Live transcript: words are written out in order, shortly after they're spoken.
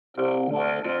The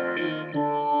weather in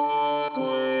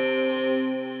Brooklyn.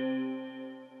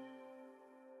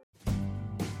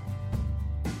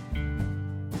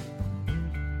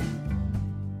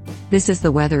 This is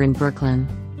the weather in Brooklyn.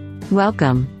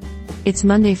 Welcome. It's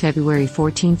Monday, February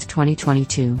 14th,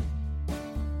 2022.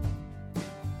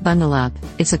 Bundle up,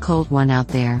 it's a cold one out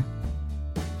there.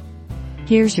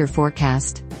 Here's your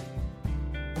forecast.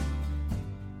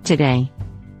 Today.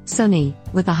 Sunny,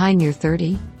 with a high near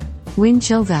 30. Wind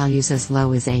chill values as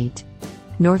low as 8.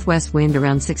 Northwest wind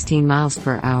around 16 miles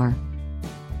per hour.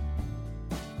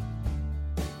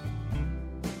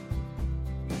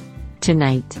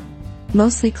 Tonight.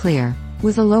 Mostly clear,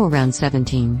 with a low around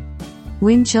 17.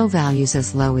 Wind chill values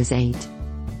as low as 8.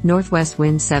 Northwest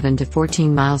wind 7 to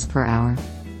 14 miles per hour.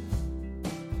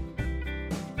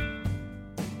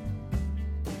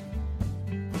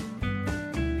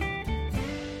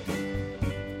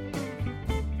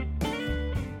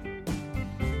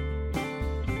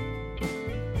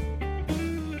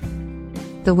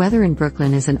 The Weather in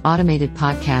Brooklyn is an automated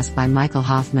podcast by Michael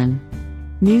Hoffman.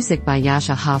 Music by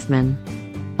Yasha Hoffman.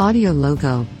 Audio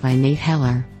logo by Nate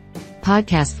Heller.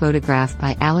 Podcast photograph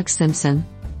by Alex Simpson.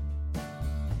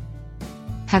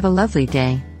 Have a lovely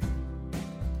day.